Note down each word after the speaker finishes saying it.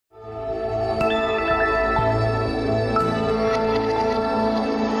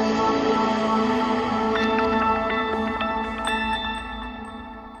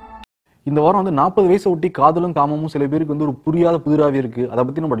இந்த வாரம் வந்து 40 வயசை ஒட்டி காதலும் காமமும் சில பேருக்கு வந்து ஒரு புரியாத புதிராவே இருக்கு. அதை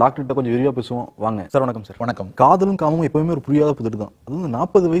பத்தி நம்ம டாக்டர்கிட்ட கொஞ்சம் விரிவா பேசுவோம். வாங்க சார். வணக்கம் சார். வணக்கம். காதலும் காமமும் எப்பவுமே ஒரு புரியாத புதிர் தான். அது வந்து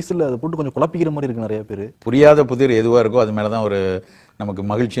 40 வயசுல அதை போட்டு கொஞ்சம் குழப்பிக்கிற மாதிரி இருக்கு நிறைய பேர். புரியாத புதிர் எதுவாக இருக்கோ அது மேலே தான் ஒரு நமக்கு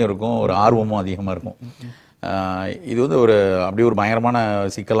மகிழ்ச்சியும் இருக்கும், ஒரு ஆர்வமும் அதிகமாக இருக்கும். இது வந்து அப்படி ஒரு பயங்கரமான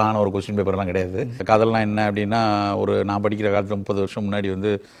சிக்கலான ஒரு கொஸ்டின் பேப்பர்லாம் கிடையாது. காதல்லாம் என்ன அப்படின்னா, நான் படிக்கிற காலத்தில் 30 வருஷம் முன்னாடி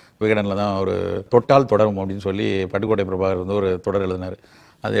வந்து விகடனில் தான் ஒரு தொட்டால் தொடரும் அப்படின்னு சொல்லி பட்டுக்கோட்டை பிரபாகர் வந்து ஒரு தொடர் எழுதினார்.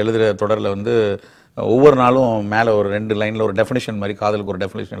 அது எழுதுகிற தொடரில் வந்து ஒவ்வொரு நாளும் மேலே ஒரு 2 லைனில் ஒரு டெஃபினிஷன் மாதிரி காதலுக்கு ஒரு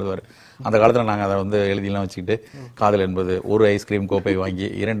டெஃபினிஷன் எழுதுவார். அந்த காலத்தில் நாங்கள் அதை வந்து எழுதிலாம் வச்சுக்கிட்டு, காதல் என்பது ஒரு ஐஸ்கிரீம் கோப்பை வாங்கி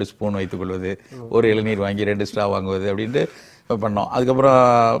 2 ஸ்பூன் வைத்துக் கொள்வது, ஒரு இளநீர் வாங்கி 2 ஸ்ட்ரா வாங்குவது அப்படின்ட்டு பண்ணோம். அதுக்கப்புறம்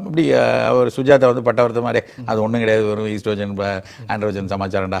இப்படி அவர் சுஜாதா வந்து பட்டவர்த்த மாதிரி அது ஒன்றும் கிடையாது, வெறும் ஈஸ்ட்ரோஜன் ஆண்ட்ரோஜன்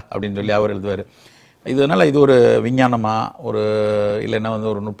சமாச்சாரம்டா அப்படின்னு சொல்லி அவர் எழுதுவார். இதனால் இது ஒரு விஞ்ஞானமா இல்லைன்னா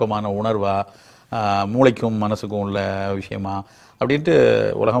வந்து ஒரு நுட்பமான உணர்வா, மூளைக்கும் மனசுக்கும் உள்ள விஷயமா அப்படின்ட்டு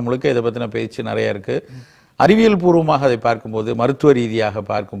உலகம் முழுக்க இதை பற்றின பேச்சு நிறைய இருக்குது. அறிவியல் பூர்வமாக அதை பார்க்கும்போது, மருத்துவ ரீதியாக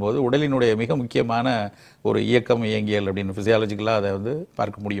பார்க்கும்போது ஒரு மிக முக்கியமான ஒரு இயங்கியல் அப்படின்னு ஃபிசியாலஜிக்கலாக அதை வந்து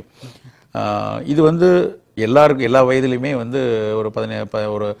பார்க்க முடியும். இது வந்து எல்லாருக்கும் எல்லா வயதிலையுமே வந்து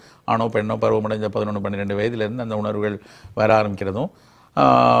ஒரு ஆணோ பெண்ணோ பருவமடைஞ்ச 11-12 வயதிலிருந்து அந்த உணர்வுகள் வர ஆரம்பிக்கிறதும்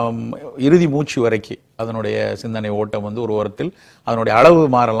இறுதி மூச்சு வரைக்கும் அதனுடைய சிந்தனை ஓட்டம் வந்து ஒரு வாரத்தில் அதனுடைய அளவு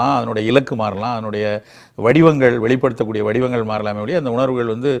மாறலாம், அதனுடைய இலக்கு மாறலாம், அதனுடைய வடிவங்கள் வெளிப்படுத்தக்கூடிய வடிவங்கள் மாறலாமே ஒழிய அந்த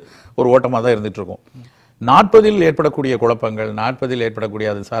உணர்வுகள் வந்து ஒரு ஓட்டமாக தான் இருந்துட்டு இருக்கும். 40 ஏற்படக்கூடிய குழப்பங்கள், 40 ஏற்படக்கூடிய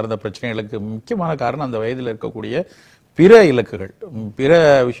அது சார்ந்த பிரச்சனைகளுக்கு முக்கியமான காரணம் அந்த வயதில் இருக்கக்கூடிய பிற இலக்குகள், பிற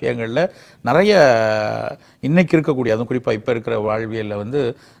விஷயங்களில் நிறைய இன்னைக்கு இருக்கக்கூடிய, அதுவும் குறிப்பாக இப்போ இருக்கிற வாழ்வியலில் வந்து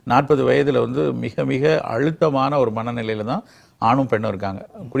 40 வயதில் வந்து மிக மிக அழுத்தமான ஒரு மனநிலையில் தான் ஆணும் பெண்ணும் இருக்காங்க.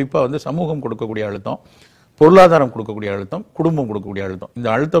 குறிப்பாக வந்து சமூகம் கொடுக்கக்கூடிய அழுத்தம், பொருளாதாரம் கொடுக்கக்கூடிய அழுத்தம், குடும்பம் கொடுக்கக்கூடிய அழுத்தம். இந்த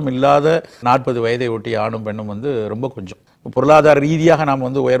அழுத்தம் இல்லாத 40 வயதை ஒட்டிய ஆணும் பெண்ணும் வந்து ரொம்ப கொஞ்சம். பொருளாதார ரீதியாக நாம்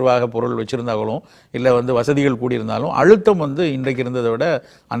வந்து உயர்வாக பொருள் வச்சிருந்தாலும் இல்லை வந்து வசதிகள் கூடியிருந்தாலும் அழுத்தம் வந்து இன்றைக்கு இருந்ததை விட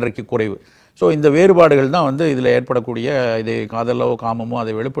அன்றைக்கு குறைவு. ஸோ இந்த வேறுபாடுகள் தான் வந்து இதில் ஏற்படக்கூடிய, இது காதலோ காமமோ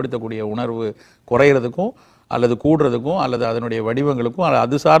அதை வெளிப்படுத்தக்கூடிய உணர்வு குறையிறதுக்கும் அல்லது கூடுறதுக்கும் அல்லது அதனுடைய வடிவங்களுக்கும்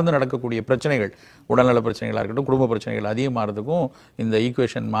அது சார்ந்து நடக்கக்கூடிய பிரச்சனைகள், உடல்நல பிரச்சனைகளாக இருக்கட்டும், குடும்ப பிரச்சனைகள் அதிகமாகிறதுக்கும் இந்த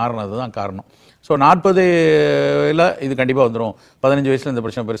ஈக்குவேஷன் மாறினது தான் காரணம். ஸோ 40ல் இது கண்டிப்பாக வந்துடும். 15 வயசில் இந்த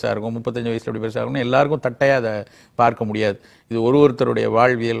பிரச்சனை பெருசாக இருக்கும், 35 வயசில் எப்படி பெருசாக இருக்கும்னு எல்லாருக்கும் தட்டையாக அதை பார்க்க முடியாது. இது ஒருத்தருடைய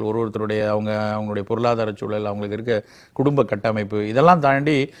வாழ்வியல், ஒருத்தருடைய அவங்களுடைய பொருளாதார சூழல், அவங்களுக்கு இருக்க குடும்ப கட்டமைப்பு, இதெல்லாம்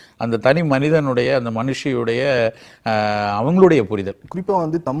தாண்டி அந்த தனி மனிதனுடைய, அந்த மனுஷியுடைய அவங்களுடைய புரிதல். குறிப்பாக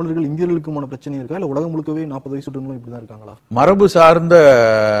வந்து தமிழர்கள் இந்தியர்களுக்குமான பிரச்சனை இருக்கா இல்லை உலகம் முழுக்கவே 40 வயசு விட்டவங்களும் இப்படி தான் இருக்காங்களா? மரபு சார்ந்த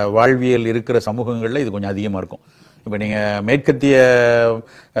வாழ்வியல் இருக்கிற சமூகங்களில் இது கொஞ்சம் அதிகமாக இருக்கும். இப்போ நீங்கள் மேற்கத்திய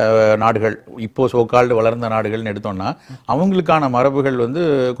நாடுகள், இப்போ சோகால்டு வளர்ந்த நாடுகள்னு எடுத்தோம்னா அவங்களுக்கான மரபுகள் வந்து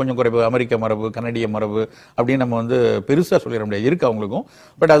கொஞ்சம் குறைவு. அமெரிக்க மரபு, கனடிய மரபு அப்படின்னு நம்ம வந்து பெருசாக சொல்லிட முடியாது, இருக்குது அவங்களுக்கும்.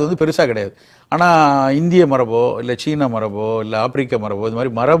 பட் அது வந்து பெருசாக கிடையாது. ஆனால் இந்திய மரபோ இல்லை சீன மரபோ இல்லை ஆப்பிரிக்க மரபோ, இது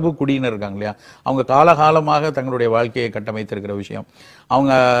மாதிரி மரபு குடியினர் இருக்காங்க இல்லையா, அவங்க காலகாலமாக தங்களுடைய வாழ்க்கையை கட்டமைத்திருக்கிற விஷயம்,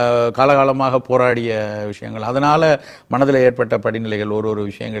 அவங்க காலகாலமாக போராடிய விஷயங்கள், அதனால் மனதில் ஏற்பட்ட படிநிலைகள், ஒரு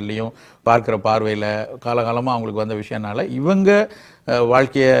விஷயங்கள்லையும் பார்க்குற பார்வையில் காலகாலமாக அவங்களுக்கு வந்த விஷயம்னால இவங்க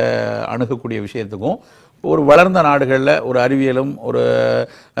வாழ்க்கையை அணுகக்கூடிய விஷயத்துக்கும் ஒரு வளர்ந்த நாடுகளில் ஒரு அறிவியலும் ஒரு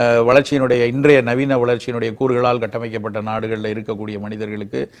வளர்ச்சியினுடைய இன்றைய நவீன வளர்ச்சியினுடைய கூறுகளால் கட்டமைக்கப்பட்ட நாடுகளில் இருக்கக்கூடிய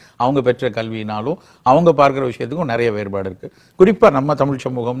மனிதர்களுக்கு அவங்க பெற்ற கல்வியினாலும் அவங்க பார்க்குற விஷயத்துக்கும் நிறைய வேறுபாடு இருக்குது. குறிப்பாக நம்ம தமிழ்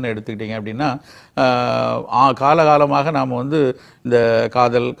சமூகம்னு எடுத்துக்கிட்டிங்க அப்படின்னா, காலகாலமாக நாம் வந்து இந்த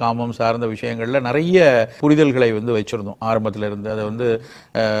காதல் காமம் சார்ந்த விஷயங்களில் நிறைய புரிதல்களை வந்து வச்சுருந்தோம் ஆரம்பத்தில் இருந்து. அதை வந்து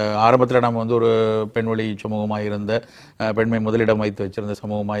ஆரம்பத்தில் நம்ம வந்து ஒரு பெண்வழி சமூகமாக இருந்த, பெண்மை முதலிடம் வைத்து வச்சிருந்த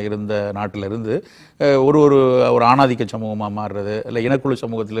சமூகமாக இருந்த நாட்டிலிருந்து ஒரு ஆணாதிக்க சமூகமாக மாறுறது, இல்லை இனக்குழு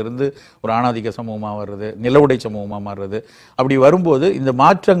சமூகத்திலிருந்து ஒரு ஆணாதிக்க சமூகமாக வர்றது, நிலவுடை சமூகமாக மாறுறது. அப்படி வரும்போது இந்த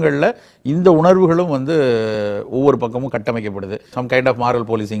மாற்றங்களில் இந்த உணர்வுகளும் வந்து ஒவ்வொரு பக்கமும் கட்டமைக்கப்படுது. சம் கைண்ட் ஆஃப் மாரல்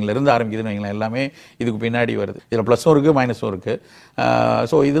போலீசிங்ல இருந்து ஆரம்பிக்குதுன்னு வைங்களேன். எல்லாமே இதுக்கு பின்னாடி வருது. இதில் ப்ளஸும் இருக்குது, மைனஸும் இருக்குது.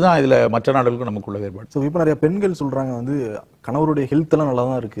 ஸோ இதுதான் இதில் மற்ற நாடுகளுக்கும் நமக்குள்ள வேறுபாடு. ஸோ இப்போ நிறைய பெண்கள் சொல்கிறாங்க வந்து கணவருடைய ஹெல்த் எல்லாம் நல்லா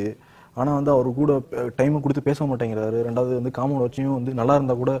தான் இருக்குது, ஆனால் வந்து அவர் கூட டைமை கொடுத்து பேச மாட்டேங்கிறாரு, ரெண்டாவது வந்து காம வளர்ச்சியும் வந்து நல்லா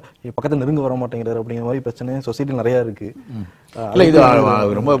இருந்தால் கூட பக்கத்தில் நெருங்க வர மாட்டேங்கிறாரு அப்படிங்கிற மாதிரி பிரச்சனை சொசைட்டியில் நிறையா இருக்குது. இல்லை, இது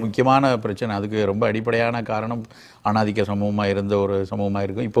ரொம்ப முக்கியமான பிரச்சனை. அதுக்கு ரொம்ப அடிப்படையான காரணம் ஆணாதிக்க சமூகமாக இருந்த ஒரு சமூகமாக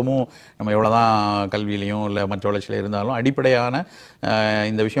இருக்கும். இப்போவும் நம்ம எவ்வளோதான் கல்வியிலையும் இல்லை மற்ற வளர்ச்சியில் இருந்தாலும் அடிப்படையான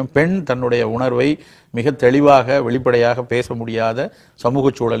இந்த விஷயம், பெண் தன்னுடைய உணர்வை மிக தெளிவாக வெளிப்படையாக பேச முடியாத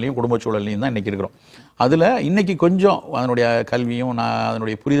சமூக சூழலையும் குடும்ப சூழலையும் தான் இன்றைக்கி இருக்கிறோம். அதில் இன்றைக்கி கொஞ்சம் அதனுடைய கல்வியும்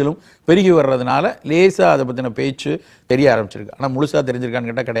அதனுடைய புரிதலும் பெருகி வர்றதுனால லேசாக அதை பற்றின பேச்சு தெரிய ஆரம்பிச்சிருக்கு. ஆனால் முழுசாக தெரிஞ்சிருக்கான்னு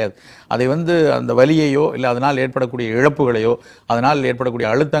கேட்டால் கிடையாது. அதை வந்து அந்த வலியையோ இல்லை அதனால் ஏற்படக்கூடிய இழப்புகளையோ அதனால் ஏற்படக்கூடிய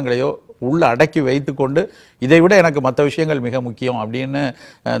அழுத்தங்களையோ உள்ள அடக்கி வைத்துக்கொண்டு இதை விட எனக்கு மற்ற விஷயங்கள் மிக முக்கியம் அப்படின்னு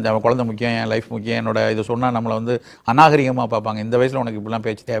இந்த குழந்தை முக்கியம், என் லைஃப் முக்கியம், என்னோட இது சொன்னால் நம்மளை வந்து அநாகரிகமாக பார்ப்பாங்க, இந்த வயசில் உனக்கு இப்படிலாம்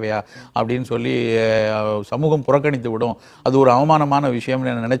பேச்சு தேவையா அப்படின்னு சொல்லி சமூகம் புறக்கணித்து விடும், அது ஒரு அவமானமான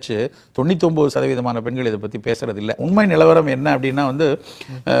விஷயம்னு நினைச்சு 99% பெண்கள் இதை பற்றி பேசுறது இல்லை. உண்மை நிலவரம் என்ன அப்படின்னா வந்து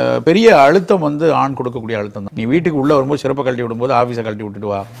பெரிய அழுத்தம் வந்து ஆண் கொடுக்கக்கூடிய அழுத்தம் தான். நீ வீட்டுக்கு உள்ள வரும்போது சிறப்பை கழட்டி விடும்போது ஆஃபீஸை கழட்டி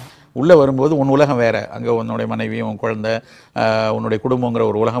விட்டுட்டு வா, உள்ளே வரும்போது உன் உலகம் வேறு, அங்கே உன்னுடைய மனைவி, உன் குழந்தை, உன்னுடைய குடும்பங்கிற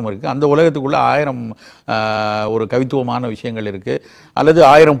ஒரு உலகம் இருக்குது. அந்த உலகத்துக்குள்ளே 1000 ஒரு கவித்துவமான விஷயங்கள் இருக்குது, அல்லது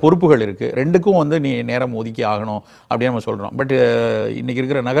 1000 பொறுப்புகள் இருக்குது. ரெண்டுக்கும் வந்து நீ நேரம் ஒதுக்கி ஆகணும் அப்படின்னு நம்ம சொல்கிறோம். பட் இன்றைக்கி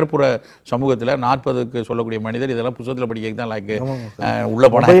இருக்கிற நகர்ப்புற சமூகத்தில் 40க்கு சொல்லக்கூடிய மனிதர் இதெல்லாம் புத்தகத்தில் படிக்க தான் லாய்க்கு உள்ளே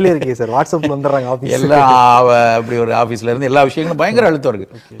போனாலே இருக்கே சார், வாட்ஸ்அப்பில் வந்துடுறாங்க எல்லாம் அப்படி ஒரு ஆஃபீஸ்லேருந்து எல்லா விஷயங்களும் பயங்கர அழுத்தம்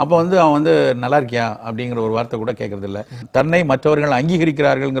இருக்குது. அப்போ வந்து அவன் வந்து நல்லா இருக்கியா அப்படிங்கிற ஒரு வார்த்தை கூட கேட்கறதில்ல. தன்னை மற்றவர்கள்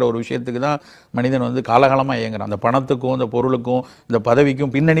அங்கீகரிக்கிறார்கள்ங்கிற ஒரு விஷயத்துக்கு தான் மனிதன் வந்து காலகாலமாக இயங்குறான். அந்த பணத்துக்கும் இந்த பொருளுக்கும் இந்த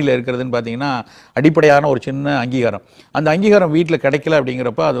பதவிக்கும் பின்னணியில் இருக்கிறதுன்னு பார்த்தீங்கன்னா அடிப்படையான ஒரு சின்ன அங்கீகாரம். அந்த அங்கீகாரம் வீட்டில் கிடைக்கல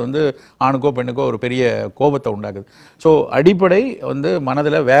அப்படிங்கிறப்ப அது வந்து ஆணுக்கோ பெண்ணுக்கோ ஒரு பெரிய கோபத்தை உண்டாக்குது. ஸோ அடிப்படை வந்து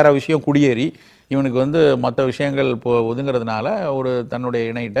மனதில் வேற விஷயம் குடியேறி இவனுக்கு வந்து மற்ற விஷயங்கள் ஒதுங்கிறதுனால ஒரு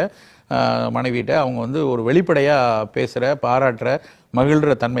தன்னுடைய இணையிட்ட மனைவிட்ட அவங்க வந்து ஒரு வெளிப்படையாக பேசுகிற, பாராட்டுற,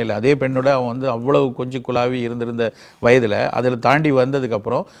 மகிழ்கிற தன்மையில் அதே பெண்ணோட அவன் வந்து அவ்வளவு கொஞ்சம் குழாவி இருந்திருந்த வயதில் அதில் தாண்டி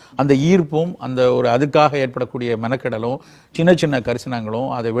வந்ததுக்கப்புறம் அந்த ஈர்ப்பும் அந்த ஒரு அதுக்காக ஏற்படக்கூடிய மெனக்கெடலும் சின்ன சின்ன கரிசனங்களும்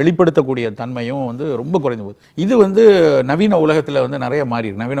அதை வெளிப்படுத்தக்கூடிய தன்மையும் வந்து ரொம்ப குறைந்து போகுது. இது வந்து நவீன உலகத்தில் வந்து நிறைய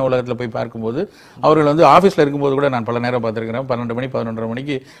மாறி. நவீன உலகத்தில் போய் பார்க்கும்போது அவர்கள் வந்து ஆஃபீஸில் இருக்கும்போது கூட நான் பல நேரம் பார்த்துருக்கிறேன். 12 மணி 11:30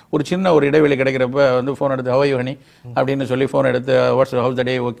 மணிக்கு ஒரு சின்ன ஒரு இடைவெளி கிடைக்கிறப்ப வந்து ஃபோன் எடுத்து ஹவ் ஆர் யூ ஹனி அப்படின்னு சொல்லி ஃபோன் எடுத்து watts have the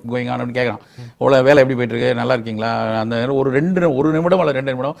day going on அப்படின்னு கேட்குறான். அவ்வளோ வேலை எப்படி போயிட்டு இருக்கு, நல்லா இருக்கீங்களா? அந்த ஒரு நிமிடம் அல்ல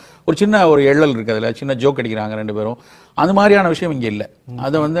 2 நிமிடம் ஒரு சின்ன ஒரு எள்ளல் இருக்குது, அதில் சின்ன ஜோக் அடிக்கிறாங்க 2 பேரும். அந்த மாதிரியான விஷயம் இங்கே இல்லை.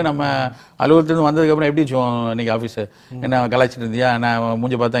 அதை வந்து நம்ம அலுவலகத்துலேருந்து வந்ததுக்கப்புறம் எப்படி இன்னைக்கு ஆஃபீஸு என்ன கலாய்ச்சிட்டு இருந்தியா, நான்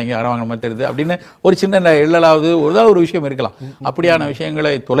மூஞ்சி பார்த்தா இங்கே வாங்கின மாதிரி தெரியுது அப்படின்னு ஒரு சின்ன எள்ளலாவது ஒரு விஷயம் இருக்கலாம். அப்படியான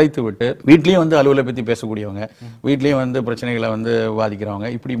விஷயங்களை தொலைத்து விட்டு வீட்லேயும் வந்து அலுவலை பற்றி பேசக்கூடியவங்க, வீட்லேயும் வந்து பிரச்சனைகளை வந்து வாதிக்கிறவங்க,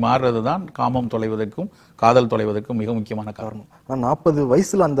 இப்படி மாறுறது தான் காமம் தொலைவதற்கும் காதல் தொலைவதற்கும் மிக முக்கியமான காரணம். 40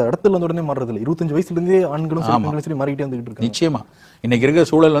 வயசுல அந்த இடத்துல வந்து உடனே மாறுறது இல்லை. 25 வயசுல இருந்தே ஆண்களும் மாறிக்கிட்டே வந்துகிட்டு இருக்கு. நிச்சயமா இன்னைக்கு இருக்கிற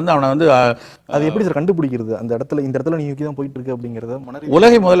சூழல் வந்து அவனை வந்து அது எப்படி சார் கண்டுபிடிக்கிறது? அந்த இடத்துல இந்த இடத்துல நீங்க தான் போயிட்டு இருக்கு அப்படிங்கறத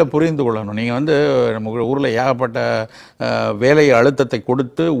உலகை முதல்ல புரிந்து கொள்ளணும். நீங்க வந்து நம்ம ஊர்ல ஏகப்பட்ட வேலை அழுத்தத்தை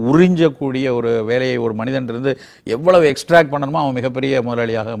கொடுத்து உறிஞ்சக்கூடிய ஒரு வேலையை ஒரு மனிதன் இருந்து எவ்வளவு எக்ஸ்ட்ராக்ட் பண்ணணுமோ அவன் மிகப்பெரிய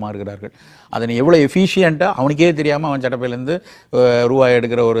முதலாளியாக மாறுகிறார்கள். அதை நீ எவ்வளவு எஃபிஷியண்டா அவனுக்கே தெரியாம அவன் சட்டப்பையிலேருந்து ரூபாய்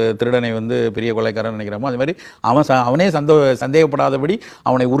எடுக்கிற ஒரு திருடனை வந்து பெரிய கொலைக்காரன் நினைக்கிறாமோ அது மாதிரி அவனே சந்தேகப்படாதபடி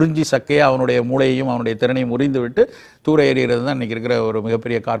அவனை உறிஞ்சி சக்கையா அவனுடைய மூளையையும் அவனுடைய திறனையும் உறிந்து விட்டு தூர ஏறிகிறது தான் இன்னைக்கு இருக்கிற ஒரு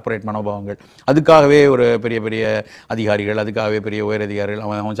மிகப்பெரிய கார்பரேட் மனோபாவங்கள். அதுக்காகவே ஒரு பெரிய பெரிய அதிகாரிகள், அதுக்காகவே பெரிய உயர் அதிகாரிகள்,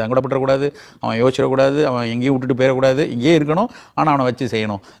 அவன் சங்கடப்படக்கூடாது, அவன் யோசிச்சிடக்கூடாது, அவன் எங்கேயும் விட்டுட்டு போயிடக்கூடாது, இங்கேயே இருக்கணும், ஆனால் அவனை வச்சு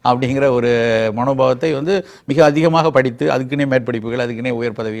செய்யணும் அப்படிங்கிற ஒரு மனோபாவத்தை வந்து மிக அதிகமாக படித்து அதுக்குன்னே மேற்படிப்புகள், அதுக்குன்னே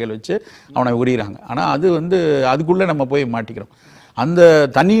உயர் பதவிகள் வச்சு அவனை உரிகிறாங்க. ஆனால் அது வந்து அதுக்குள்ளே நம்ம போய் மாட்டிக்கிறோம். அந்த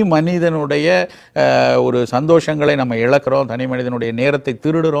தனி மனிதனுடைய ஒரு சந்தோஷங்களை நம்ம இழக்கிறோம், தனி மனிதனுடைய நேரத்தை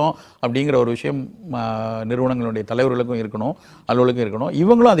திருடுறோம் அப்படிங்கிற ஒரு விஷயம் நிறுவனங்களுடைய தலைவர்களுக்கும் இருக்கணும், அலுவலகம் இருக்கணும்.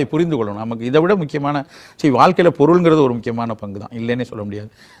 இவங்களும் அதை புரிந்து கொள்ளணும். நமக்கு இதை விட முக்கியமான வாழ்க்கையில் பொருள்ங்கிறது ஒரு முக்கியமான பங்கு தான், இல்லைன்னே சொல்ல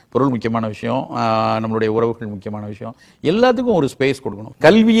முடியாது. பொருள் முக்கியமான விஷயம், நம்மளுடைய உறவுகள் முக்கியமான விஷயம், எல்லாத்துக்கும் ஒரு ஸ்பேஸ் கொடுக்கணும்.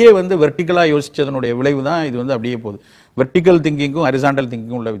 கல்வியே வந்து வெர்டிக்கலாக யோசிச்சதனுடைய விளைவு தான் இது வந்து அப்படியே போகுது. வெர்டிக்கல் திங்கிங்கும் ஹரிசாண்டல்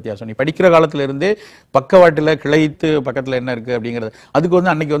திங்கிங்கும் உள்ள வித்தியாசம். நீ படிக்கிற காலத்துல இருந்தே பக்கவாட்டில் கிளைத்து பக்கத்தில் என்ன இருக்குது அப்படிங்கிறது, அதுக்கு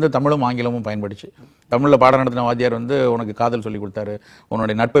வந்து அன்னைக்கு வந்து தமிழும் ஆங்கிலமும் பயன்படுச்சு. தமிழில் பாடம் நடத்தின வாத்தியார் வந்து உனக்கு காதல் சொல்லி கொடுத்தாரு,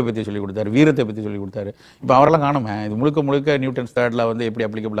 உன்னுடைய நட்பை பற்றி சொல்லி கொடுத்தாரு, வீரத்தை பற்றி சொல்லி கொடுத்தாரு. இப்போ அவரெல்லாம் காணுமே. இது முழுக்க முழுக்க நியூட்டன்ஸ் தேர்டில் வந்து எப்படி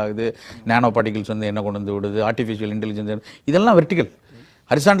அப்ளிகபிள் ஆகுது, நானோ பார்ட்டிகல்ஸ் வந்து என்ன கொண்டு வந்து விடுது, ஆர்டிஃபிஷியல் இன்டெலிஜென்ஸ், இதெல்லாம் வெர்டிக்கல்.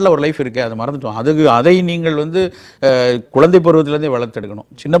 ஹரிசாண்டலில் ஒரு லைஃப் இருக்குது, அதை மறந்துட்டோம். அதை நீங்கள் வந்து குழந்தை பருவத்திலேருந்தே வளர்த்தெடுக்கணும்.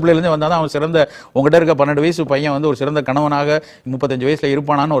 சின்ன பிள்ளைலேருந்தே வந்தால் தான் அவன் சிறந்த, உங்கள்கிட்ட இருக்க 12 வயசு பையன் வந்து ஒரு சிறந்த கணவனாக 35 வயசில்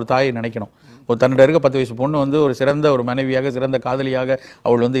இருப்பானான்னு ஒரு தாய் நினைக்கணும். ஒரு தன்னிட இருக்க 10 வயசு பொண்ணு வந்து ஒரு சிறந்த ஒரு மனைவியாக, சிறந்த காதலியாக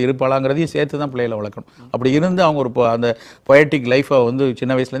அவள் வந்து இருப்பாளாங்கிறதையும் சேர்த்து தான் பிள்ளைகளை வளர்க்கணும். அப்படி இருந்து அவங்க ஒரு அந்த பொயட்டிக் லைஃப்பை வந்து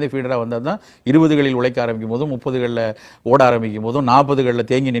சின்ன வயசுலேருந்தே ஃபீடராக வந்தால் தான் 20களில் உழைக்க ஆரம்பிக்கும் போதும், 30களில் ஓட ஆரம்பிக்கும் போதும், 40களில்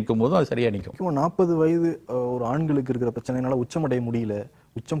தேங்கி நிற்கும் போதும் அது சரியாக நிற்கும். 40 வயது ஒரு ஆண்களுக்கு இருக்கிற பிரச்சனைனால உச்சமடைய முடியல,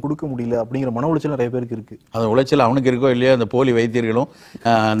 உச்சம் கொடுக்க முடியல அப்படிங்கிற மன உளைச்சல் நிறைய பேருக்கு இருக்கு. அந்த உளைச்சல் அவனுக்கு இருக்கோ இல்லையோ, அந்த போலி வைத்தியர்களும்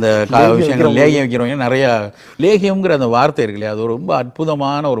அந்த விஷயங்கள் லேகியம் வைக்கிறவங்க நிறைய, லேகியம்ங்கிற அந்த வார்த்தை இருக்கு இல்லையா, அது ரொம்ப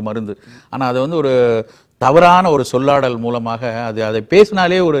அற்புதமான ஒரு மருந்து. ஆனால் அதை வந்து ஒரு தவறான ஒரு சொல்லாடல் மூலமாக அதை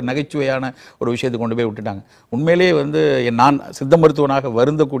பேசினாலே ஒரு நகைச்சுவையான ஒரு விஷயத்தை கொண்டு போய் விட்டுட்டாங்க. உண்மையிலேயே வந்து நான் சித்த மருத்துவனாக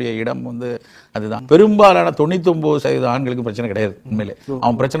வருந்தக்கூடிய இடம் வந்து அதுதான். பெரும்பாலான 99% ஆண்களுக்கு பிரச்சனை கிடையாது. உண்மையிலே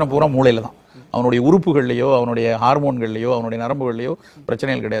அவன் பிரச்சனை பூரா மூளையில தான். அவனுடைய உறுப்புகள்லையோ அவனுடைய ஹார்மோன்கள்லையோ அவனுடைய நரம்புகள்லையோ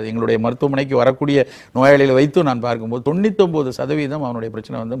பிரச்சனைகள் கிடையாது. எங்களுடைய மருத்துவமனைக்கு வரக்கூடிய நோயாளிகளை வைத்து நான் பார்க்கும்போது 99% அவனுடைய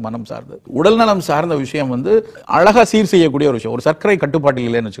பிரச்சனை வந்து மனம் சார்ந்தது. உடல்நலம் சார்ந்த விஷயம் வந்து அழகா சீர் செய்யக்கூடிய ஒரு விஷயம். ஒரு சர்க்கரை கட்டுப்பாடு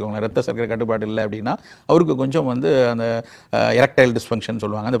இல்லைன்னு வச்சுக்கோங்க, ரத்த சர்க்கரை கட்டுப்பாடு இல்லை அப்படின்னா அவருக்கு கொஞ்சம் வந்து அந்த எரக்டைல் டிஸ்ஃபங்க்ஷன்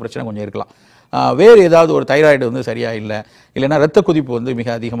சொல்லுவாங்க, அந்த பிரச்சனை கொஞ்சம் இருக்கலாம். வேறு ஏதாவது ஒரு தைராய்டு வந்து சரியா இல்லை, இல்லைன்னா ரத்த கொதிப்பு வந்து மிக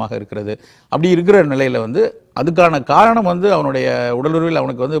அதிகமாக இருக்கிறது. அப்படி இருக்கிற நிலையில் வந்து அதுக்கான காரணம் வந்து அவனுடைய உடலுறவில்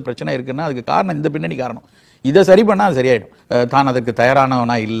அவனுக்கு வந்து பிரச்சனை இருக்குன்னா அதுக்கு காரணம் இந்த பின்னணி காரணம். இதை சரி பண்ணால் அது சரியாயிடும். தான் அதற்கு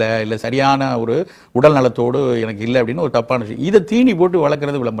தயாரானவனா இல்லை சரியான ஒரு உடல் நலத்தோடு எனக்கு இல்லை அப்படின்னு ஒரு தப்பான விஷயம். இதை தீனி போட்டு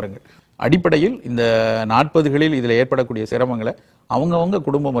வளர்க்குறது விளம்பரங்கள். அடிப்படையில் இந்த 40களில் இதில் ஏற்படக்கூடிய சிரமங்களை அவங்கவங்க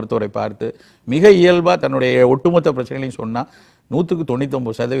குடும்ப மருத்துவரை பார்த்து மிக இயல்பாக தன்னுடைய ஒட்டுமொத்த பிரச்சனைகளையும் சொன்னால்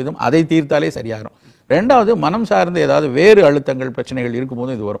 99% அதை தீர்த்தாலே சரியாகும். ரெண்டாவது, மனம் சார்ந்த ஏதாவது வேறு அழுத்தங்கள் பிரச்சனைகள்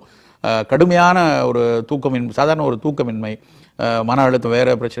இருக்கும்போது இது வரும். கடுமையான ஒரு தூக்கமின்மை, சாதாரண ஒரு தூக்கமின்மை, மன அழுத்தம்,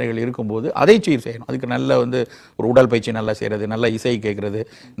 வேறு பிரச்சனைகள் இருக்கும்போது அதை சீர் செய்யணும். அதுக்கு நல்ல வந்து ஒரு உடல் பயிற்சி நல்லா செய்கிறது, நல்ல இசை கேட்குறது,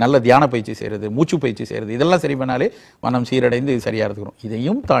 நல்ல தியான பயிற்சி செய்கிறது, மூச்சு பயிற்சி செய்கிறது, இதெல்லாம் சரி பண்ணாலே மனம் சீரடைந்து இது சரியாக இருக்கணும்.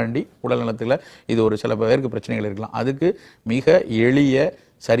 இதையும் தாண்டி உடல் நலத்தில் இது ஒரு சில பேருக்கு பிரச்சனைகள் இருக்கலாம். அதுக்கு மிக எளிய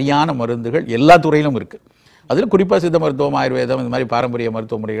சரியான மருந்துகள் எல்லா துறையிலும் இருக்குது. அதில் குறிப்பாக சித்த மருத்துவம், ஆயுர்வேதம், இந்த மாதிரி பாரம்பரிய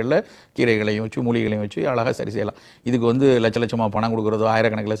மருத்துவ முறைகளில் கீரைகளையும் வச்சு மூலிகளையும் வச்சு அழகாக சரி செய்யலாம். இதுக்கு வந்து லட்சமாக பணம் கொடுக்குறதோ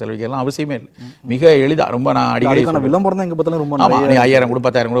ஆயிரக்கணக்கில் செலவிக்கலாம் அவசியமே இல்லை. மிக எளிதாக ரொம்ப நான் அடிக்கடி விளம்பரம் தான் எங்கே பார்த்தாலும் ரொம்ப 5000 கொடு,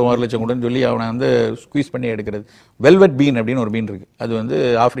 10,000 கொடு, 1,00,000 கொடுன்னு சொல்லி அவனை வந்து ஸ்குவீஸ் பண்ணி எடுக்கிறது. வெல்வெட் பீன் அப்படின்னு ஒரு மீன் இருக்குது. அது வந்து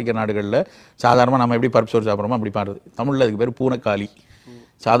ஆப்பிரிக்க நாடுகளில் சாதாரணமாக நம்ம எப்படி பருப்பு சோறு சாப்பிட்றோமோ அப்படி பாடுறது. தமிழில் அதுக்கு பேர் பூனைக்காளி.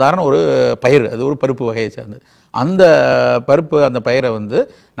 சாதாரண ஒரு பயிர், அது ஒரு பருப்பு வகையை சேர்ந்தது. அந்த பருப்பு, அந்த பயிரை வந்து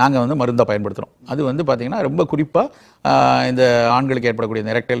நாங்கள் வந்து மருந்தாக பயன்படுத்துகிறோம். அது வந்து பார்த்திங்கன்னா ரொம்ப குறிப்பாக இந்த ஆண்களுக்கு ஏற்படக்கூடிய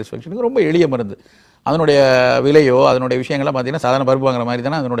இந்த எரக்டைல் டிஸ்ஃபங்க்ஷனுக்கு ரொம்ப எளிய மருந்து. அதனுடைய விலையோ அதனுடைய விஷயங்கள்லாம் பார்த்திங்கன்னா சாதாரண பருப்பு வாங்குற மாதிரி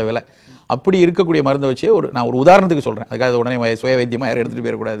தானே அதனுடைய விலை. அப்படி இருக்கக்கூடிய மருந்தை வச்சு நான் ஒரு உதாரணத்துக்கு சொல்கிறேன், அதுக்காக உடனே சுய வைத்தியமாக யாரும் எடுத்துகிட்டு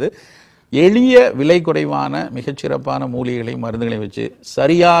போயிடக்கூடாது. எளிய விலை குறைவான மிகச்சிறப்பான மூலிகைகளையும் மருந்துகளையும் வச்சு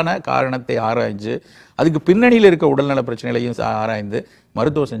சரியான காரணத்தை ஆராய்ஞ்சு அதுக்கு பின்னணியில் இருக்க உடல்நல பிரச்சனைகளையும் ஆராய்ந்து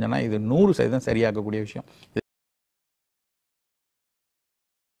மருத்துவம் செஞ்சோன்னா இது 100% சரியாக்கக்கூடிய விஷயம்.